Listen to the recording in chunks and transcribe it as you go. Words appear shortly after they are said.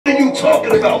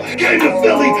talking about. Came to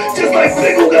Philly just like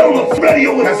Big O got on the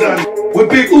radio with Philly. With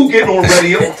Big O getting on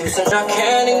radio. Been through some I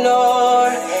can't ignore.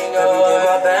 Every day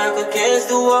my back against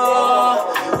the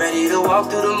wall. Ready to walk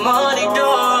through the money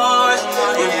doors.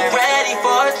 When you ready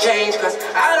for a change, cause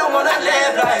I don't wanna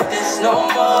live like this no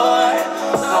more.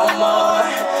 No more.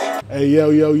 Hey, yo,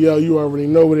 you already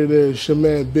know what it is. It's your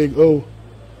man, Big O.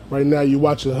 Right now, you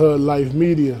watching Hood Life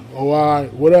Media. Oh, all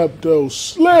right. What up, though?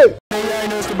 Slick!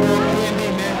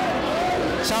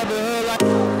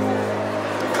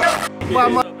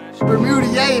 Bermuda,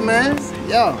 yay, man.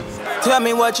 Yo. Tell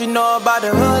me what you know about the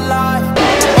hood life.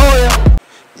 Oh,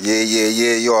 yeah.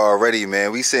 Yeah, you already,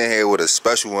 man. We sitting here with a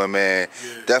special one, man.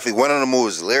 Definitely one of the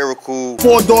most lyrical.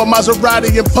 Four-door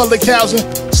Maserati in public housing.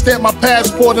 Stamp my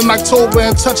passport in October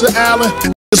and touch an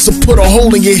island. To put a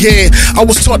hole in your head. I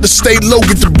was taught to stay low,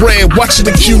 get the bread, watch it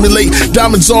accumulate.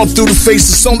 Diamonds all through the face.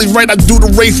 It's only right I do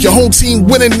the race. Your home team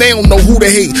winning, they don't know who to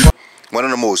hate. One of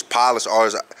the most polished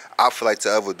artists I feel like to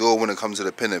ever do it when it comes to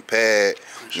the pen and pad.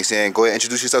 You saying, go ahead,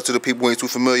 introduce yourself to the people who ain't too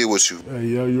familiar with you. Hey,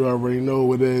 yo, you already know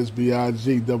what it is.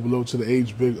 B-I-G, double O to the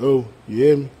H, Big O. You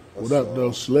hear me? What up,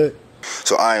 though, Slick?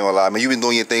 So I ain't gonna lie, man, you been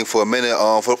doing your thing for a minute.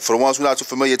 For the ones who not too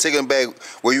familiar, take them back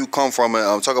where you come from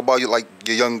and talk about your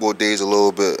young boy days a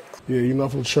little bit. Yeah, you know, I'm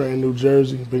from Trenton, New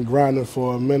Jersey. Been grinding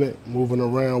for a minute, moving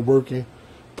around, working,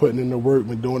 putting in the work.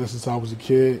 Been doing it since I was a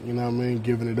kid, you know what I mean?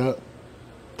 Giving it up,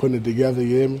 putting it together,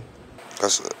 you hear me?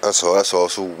 That's all.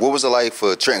 So what was it like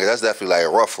for Trenton? Cause that's definitely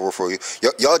like rough for you.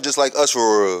 Y'all just like us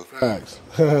for real. Facts.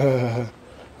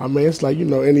 I mean, it's like, you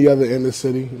know, any other inner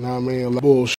city, you know what I mean? Like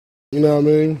bullshit, you know what I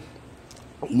mean?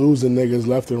 Losing niggas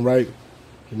left and right.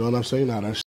 You know what I'm saying? Nah,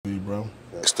 that shit be, bro.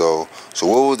 So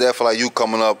what was that for like you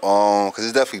coming up on? Cause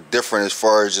it's definitely different as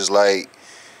far as just like,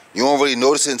 you don't really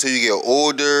notice it until you get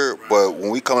older, but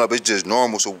when we coming up, it's just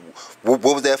normal. So what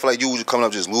was that for like you coming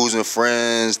up just losing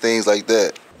friends, things like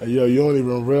that? Hey, yo, you don't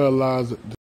even realize what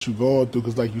you're going through,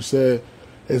 because like you said,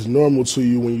 it's normal to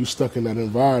you when you're stuck in that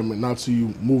environment, not till you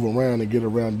move around and get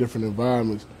around different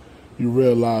environments. You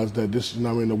realize that this, you know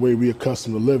what I mean, the way we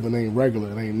accustomed to living ain't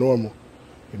regular, it ain't normal.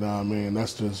 You know what I mean?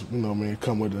 That's just, you know what I mean,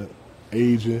 come with the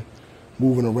aging,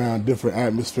 moving around different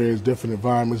atmospheres, different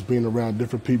environments, being around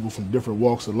different people from different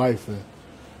walks of life and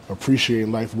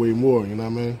appreciating life way more, you know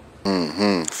what I mean?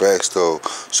 Facts though.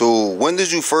 So when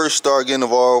did you first start getting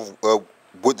involved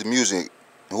with the music?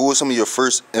 Who were some of your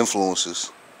first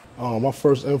influences? My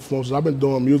first influences, I've been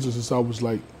doing music since I was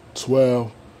like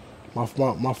 12.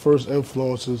 My first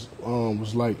influences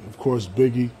was like, of course,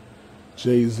 Biggie,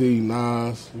 Jay-Z,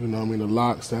 Nas, you know what I mean, the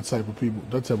Locks, that type of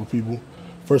people.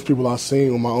 First people I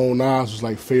seen with my own eyes was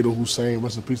like Fatal Hussein,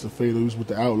 rest in peace of Fatal. He was with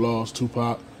the Outlaws,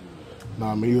 Tupac. You know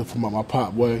what I mean, he was from my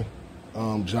pop way.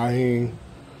 Jaheim,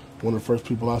 one of the first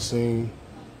people I seen.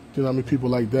 You know what I mean, people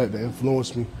like that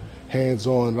influenced me,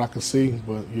 hands-on that I could see,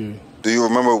 but yeah. Do you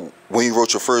remember when you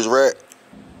wrote your first rap?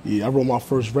 Yeah, I wrote my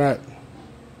first rap.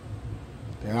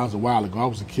 And that was a while ago. I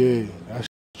was a kid. That shit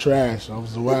was trash. That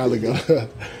was a while ago.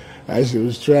 That shit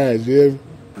was trash, yeah.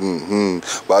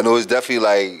 But I know it's definitely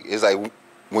like, it's like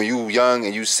when you young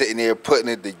and you sitting there putting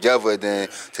it together, then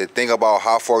to think about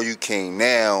how far you came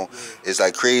now, it's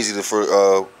like crazy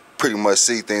to pretty much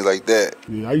see things like that.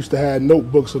 Yeah, I used to have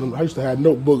notebooks of them. I used to have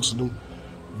notebooks of them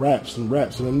raps and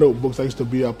the notebooks. I used to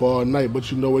be up all night,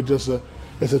 but you know, it's a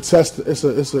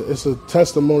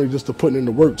testimony just to putting in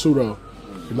the work too, though.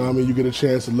 You know what I mean? You get a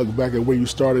chance to look back at where you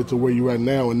started to where you at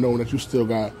now and knowing that you still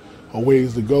got a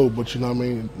ways to go, but you know what I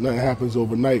mean? Nothing happens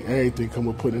overnight. Everything come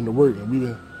with putting in the work.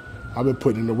 And I've been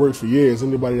putting in the work for years.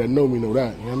 Anybody that know me know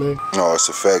that, you know what I mean? No, it's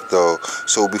a fact though.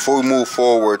 So before we move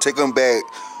forward, take them back.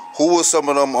 Who was some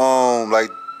of them, like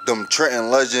them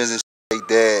Trenton legends and shit like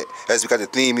that, as we got the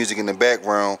theme music in the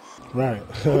background? Right.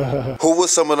 Who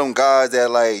was some of them guys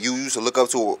that like you used to look up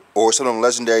to, or some of them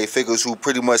legendary figures who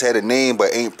pretty much had a name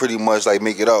but ain't pretty much like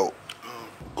make it out?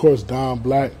 Of course, Don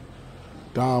Black.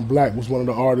 Don Black was one of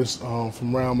the artists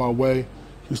from around my way.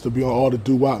 Used to be on all the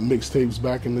doo-wop mixtapes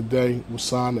back in the day. Was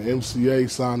signed to MCA,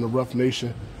 signed to Rough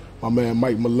Nation. My man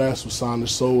Mike Molest was signed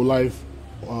to Soul Life.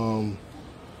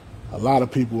 A lot of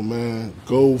people, man.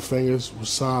 Goldfingers was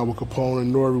signed with Capone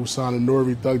and Nori. Was signed to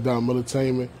Nori, Thugged Out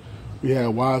Militainment. We had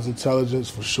Wise Intelligence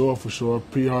for sure.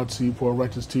 PRT, Poor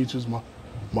Righteous Teachers. My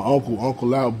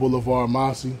Uncle Out, Boulevard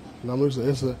Mossy. You know what I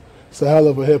mean? It's a hell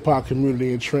of a hip hop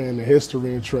community in Trenton, the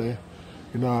history in Trenton.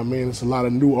 You know what I mean? It's a lot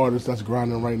of new artists that's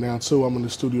grinding right now too. I'm in the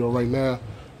studio right now.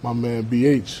 My man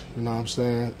BH, you know what I'm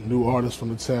saying? New artist from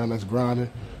the town that's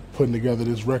grinding, putting together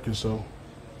this record, so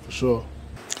for sure.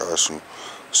 Awesome.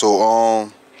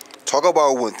 So Talk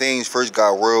about when things first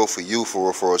got real for you, for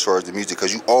as far as the music,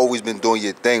 because you always been doing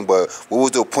your thing. But what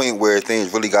was the point where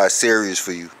things really got serious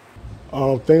for you?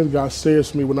 Things got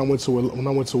serious for me when I went to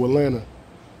Atlanta.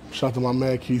 Shout out to my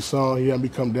man Key Song. He had me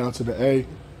come down to the A.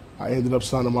 I ended up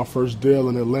signing my first deal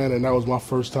in Atlanta, and that was my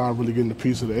first time really getting a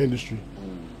piece of the industry.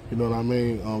 You know what I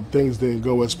mean? Things didn't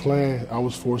go as planned. I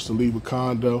was forced to leave a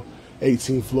condo,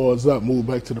 18 floors up, move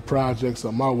back to the projects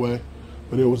on my way.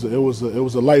 But it was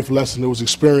a life lesson. It was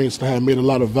experience. I had made a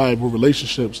lot of valuable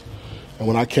relationships. And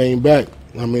when I came back,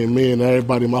 I mean, me and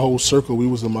everybody, my whole circle, we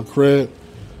was in my crib,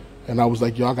 and I was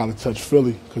like, yo, I got to touch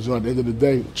Philly, because at the end of the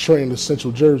day, Trenton is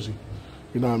Central Jersey.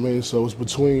 You know what I mean? So it's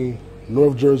between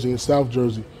North Jersey and South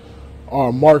Jersey.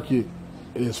 Our market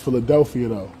is Philadelphia,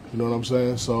 though. You know what I'm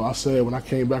saying? So I said when I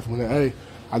came back from the A,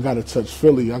 I got to touch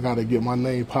Philly. I got to get my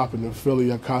name popping in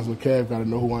Philly. Cosmic Cab got to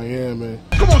know who I am, man.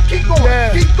 Come on, keep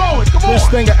going, keep going, come on. This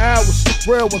thing of hours,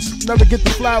 real ones, never get the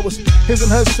flowers. His and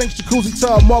her sinks jacuzzi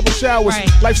tub, marble showers.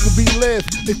 Right. Life's to be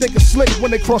lived. They think it's slick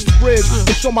when they cross the bridge.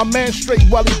 They show my man straight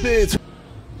while he bids.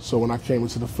 So when I came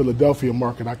into the Philadelphia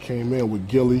market, I came in with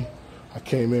Gilly. I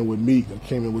came in with Meek. I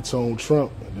came in with Tone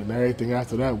Trump. And then everything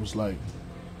after that was like,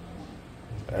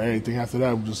 everything after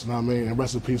that was just, you know what I mean? And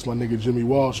rest in peace, my nigga Jimmy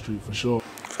Wall Street, for sure.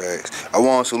 Facts. I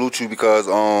want to salute you because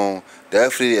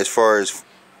definitely as far as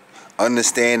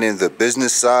understanding the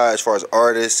business side, as far as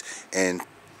artists and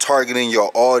targeting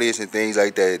your audience and things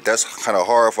like that, that's kind of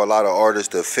hard for a lot of artists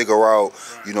to figure out,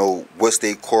 you know, what's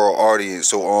their core audience.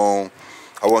 So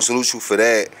I want to salute you for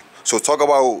that. So talk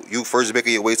about you first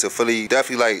making your way to Philly.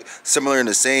 Definitely like similar in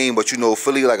the same, but you know,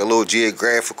 Philly like a little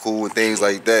geographical and things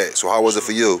like that. So how was it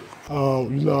for you? You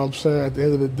know what I'm saying? At the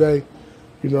end of the day,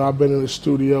 you know, I've been in the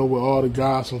studio with all the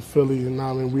guys from Philly, and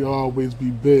I mean, we always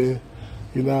be bidding,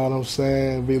 you know what I'm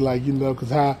saying? Be like, you know, because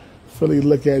how Philly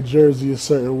look at Jersey a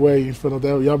certain way, you feel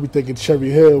that? Y'all be thinking Cherry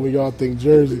Hill when y'all think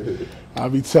Jersey. I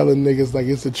be telling niggas, like,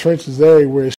 it's the trenches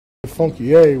everywhere, it's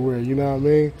funky everywhere, you know what I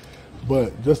mean?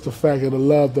 But just the fact of the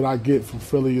love that I get from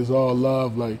Philly is all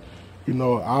love. Like, you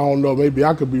know, I don't know, maybe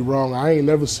I could be wrong. I ain't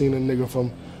never seen a nigga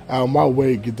from out my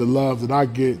way get the love that I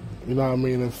get, you know what I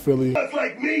mean, in Philly. That's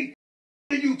like me.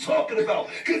 What are you talking about?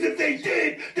 Because if they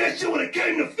did, that shit would have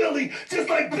came to Philly just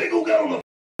like Big U got on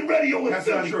the radio. That's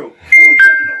not true. There was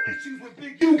no issues with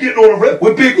Big U getting on the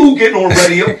with Big U getting on the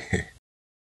radio. What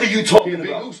are you talking about?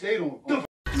 Big U stayed on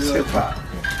hip hop.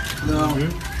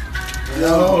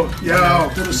 Yo,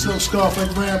 to the silk scarf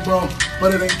like Rambo,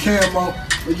 but it ain't camo.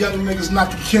 The young niggas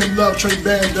knocking Kim Love, Trey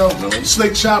Bando,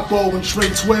 Slate Chapo, and Trey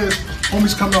Twiz.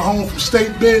 Homies coming home from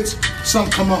state bids, some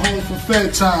coming home from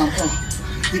Fed time.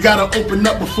 You gotta open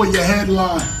up before your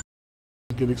headline.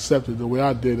 Get accepted the way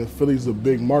I did, and Philly's a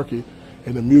big market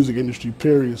in the music industry,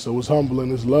 period. So it's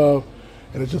humbling, it's love,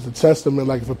 and it's just a testament,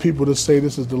 like for people to say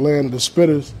this is the land of the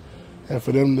spitters, and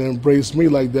for them to embrace me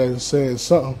like that and saying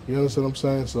something, you understand what I'm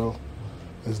saying? So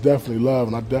it's definitely love,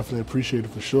 and I definitely appreciate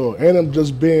it for sure. And I'm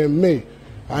just being me.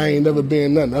 I ain't never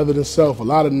been nothing other than self. A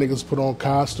lot of niggas put on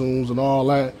costumes and all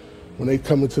that when they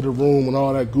come into the room and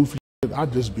all that goofy shit. I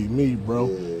just be me, bro.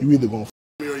 You either gonna f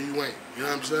me or you ain't. You know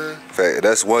what I'm saying? Fact.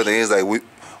 That's one thing. Is like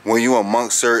when you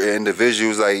amongst certain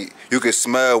individuals, like you can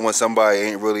smell when somebody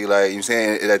ain't really like. You know what I'm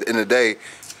saying? At the end of the day,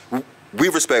 we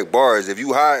respect bars. If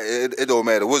you high, it don't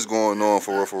matter what's going on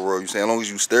for real, for real. You saying as long as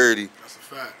you sturdy. That's a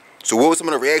fact. So what was some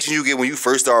of the reactions you get when you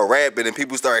first start rapping and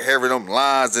people start hearing them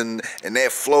lines and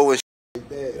that flow and shit like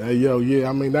that? Hey, yo, yeah,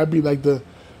 I mean, that'd be like the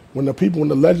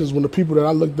legends, when the people that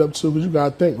I looked up to, because you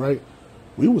gotta think, right?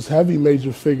 We was heavy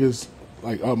major figures,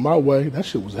 like up my way, that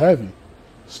shit was heavy.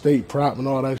 State prop and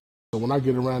all that shit. So when I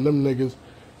get around them niggas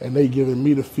and they giving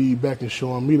me the feedback and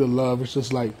showing me the love, it's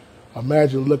just like,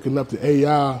 imagine looking up to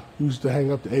AI. You used to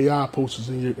hang up the AI posters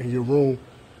in your room,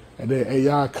 and then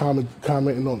AI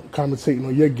commentating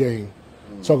on your game,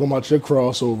 talking about your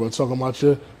crossover, talking about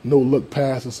your no-look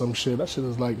pass or some shit. That shit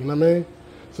is like, you know what I mean?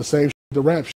 It's the same shit, the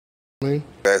rap shit, you know what I mean?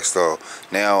 Facts though.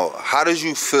 Now, how did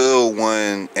you feel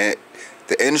when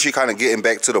the industry kind of getting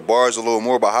back to the bars a little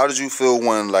more, but how did you feel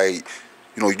when, like,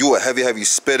 you know, you a heavy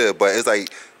spitter, but it's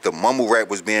like the mumble rap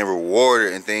was being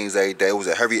rewarded and things like that? It was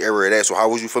a heavy era of that. So how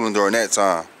was you feeling during that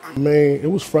time? Man, it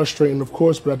was frustrating, of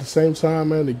course, but at the same time,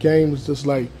 man, the game was just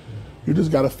like, you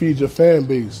just got to feed your fan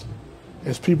base.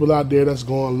 There's people out there that's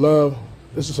going to love.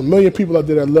 There's just a million people out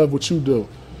there that love what you do.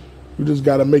 You just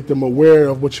got to make them aware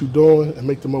of what you're doing and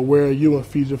make them aware of you and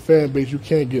feed your fan base. You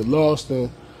can't get lost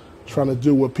in trying to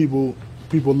do what people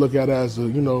look at as,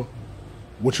 you know,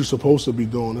 what you're supposed to be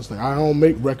doing. It's like, I don't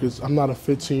make records. I'm not a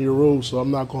 15-year-old, so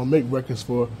I'm not going to make records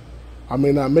for, I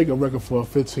may not make a record for a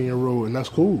 15-year-old, and that's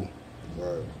cool.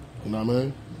 Right. You know what I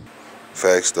mean?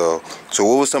 Facts though. So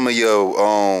what was some of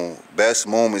your best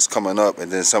moments coming up,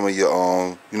 and then some of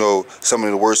your you know, some of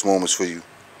the worst moments for you?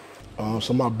 Some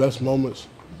of my best moments.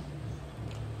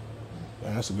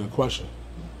 Man, that's a good question.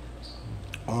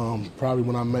 Probably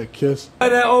when I met Kiss.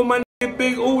 That old my nigga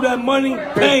Big Ooh, that money,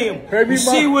 pay him. You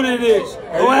see what it is.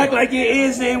 Don't act like your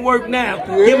ears ain't work now.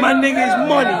 Get my niggas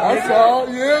money. That's all,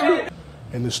 yeah.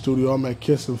 In the studio, I met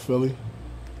Kiss in Philly.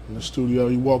 In the studio,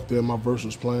 he walked there, my verse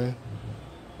was playing.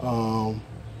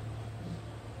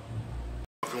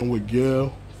 With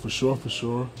Gil, for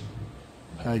sure.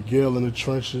 Had Gil in the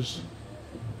trenches.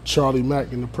 Charlie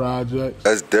Mack in the project.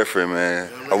 That's different,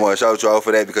 man. I want to shout you out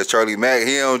for that, because Charlie Mack,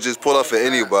 he don't just pull up for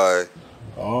anybody.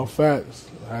 All facts.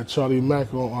 I had Charlie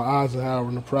Mack on Eisenhower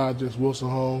in the projects, Wilson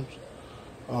Homes.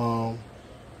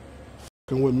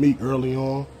 Fucking with Meek early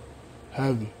on.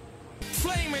 Heavy.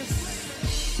 Flaming,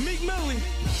 Meek Millie,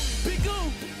 Big Ooh,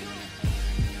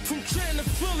 from Trenton to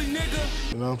Philly,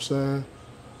 nigga. You know what I'm saying?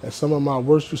 And some of my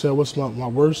worst, you said, what's my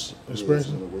worst experience?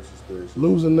 Yeah,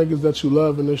 losing niggas that you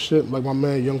love and this shit, like my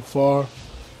man Young Farr,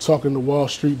 talking to Wall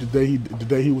Street the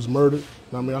day he was murdered. You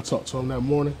know what I mean? I talked to him that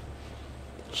morning.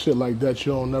 Shit like that,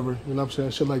 you don't never, you know what I'm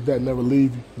saying? Shit like that never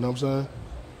leave you, you know what I'm saying?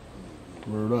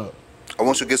 Word up. I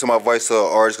want you to give some advice to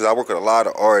artists, because I work with a lot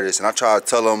of artists, and I try to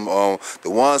tell them the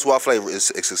ones who I feel like is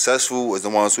successful is the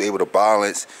ones who are able to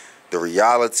balance the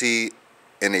reality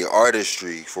and the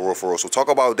artistry, for real. So talk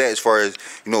about that as far as,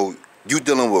 you know, you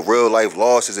dealing with real life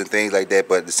losses and things like that,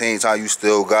 but at the same time you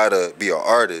still gotta be an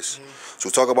artist. So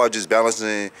talk about just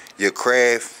balancing your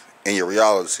craft and your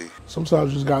reality.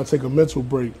 Sometimes you just gotta take a mental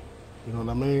break, you know what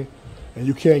I mean? And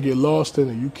you can't get lost in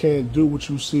it. You can't do what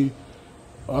you see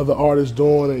other artists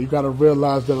doing, and you gotta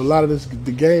realize that a lot of this,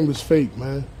 the game is fake,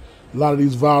 man. A lot of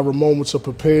these viral moments are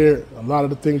prepared. A lot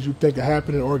of the things you think are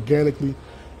happening organically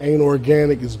ain't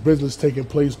organic. It's business taking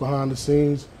place behind the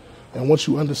scenes. And once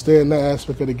you understand that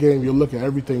aspect of the game, you'll look at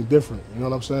everything different. You know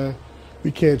what I'm saying?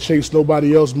 We can't chase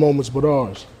nobody else's moments but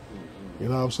ours. You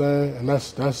know what I'm saying? And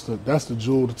that's the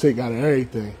jewel to take out of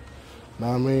everything. You know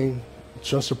what I mean?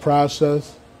 Trust the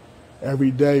process. Every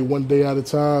day, one day at a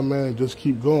time, man. Just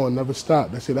keep going. Never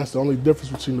stop. They say that's the only difference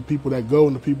between the people that go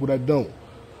and the people that don't.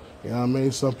 You know what I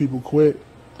mean? Some people quit.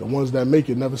 The ones that make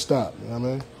it never stop. You know what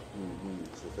I mean?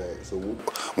 So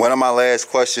one of my last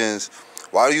questions,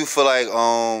 why do you feel like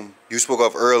you spoke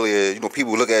of earlier, you know,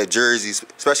 people look at Jersey,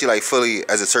 especially like Philly,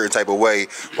 as a certain type of way.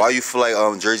 Why do you feel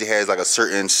like Jersey has like a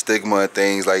certain stigma and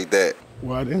things like that?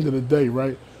 Well, at the end of the day,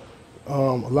 right, a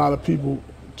lot of people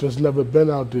just never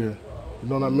been out there. You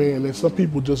know what I mean? And then some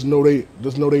people just know their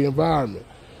environment.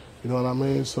 You know what I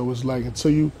mean? So it's like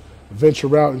until you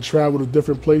venture out and travel to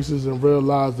different places and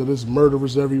realize that there's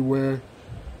murderers everywhere,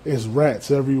 it's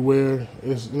rats everywhere,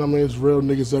 it's, you know what I mean, it's real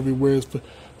niggas everywhere, it's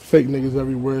fake niggas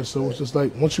everywhere. So it's just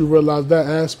like, once you realize that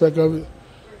aspect of it,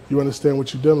 you understand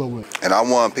what you're dealing with. And I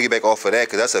want to piggyback off of that,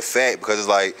 because that's a fact, because it's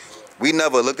like, we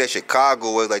never looked at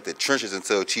Chicago as like the trenches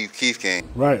until Chief Keef came.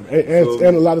 Right,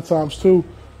 and a lot of times too,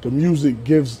 the music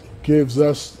gives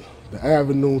us the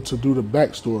avenue to do the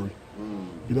backstory.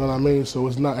 You know what I mean? So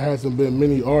it hasn't been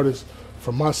many artists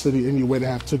from my city anyway that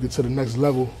have took it to the next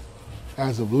level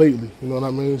as of lately. You know what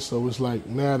I mean? So it's like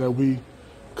now that we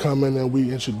coming and we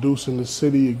introducing the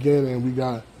city again, and we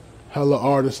got hella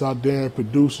artists out there and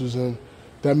producers, and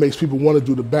that makes people want to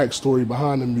do the backstory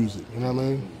behind the music. You know what I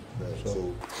mean?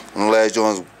 So, last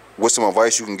Jones, what's some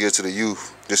advice you can give to the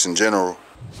youth, just in general?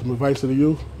 Some advice to the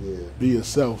youth? Yeah. Be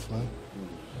yourself, man.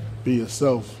 Be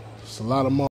yourself. It's a lot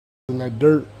of motherfuckers in that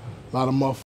dirt, a lot of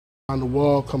motherfuckers on the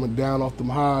wall coming down off them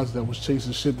highs that was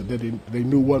chasing shit that they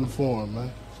knew wasn't for them,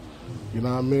 man. You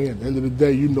know what I mean? At the end of the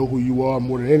day, you know who you are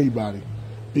more than anybody.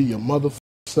 Be your motherfucking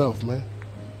self, man.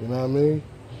 You know what I mean?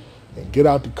 And get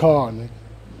out the car, nigga.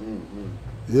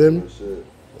 You hear me?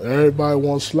 Everybody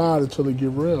want to slide until they get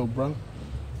real, bro.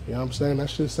 You know what I'm saying? That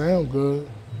shit sound good.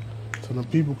 Till the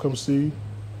people come see you.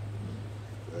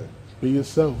 Be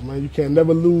yourself, man. You can't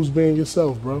never lose being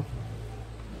yourself, bro.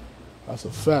 That's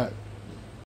a fact.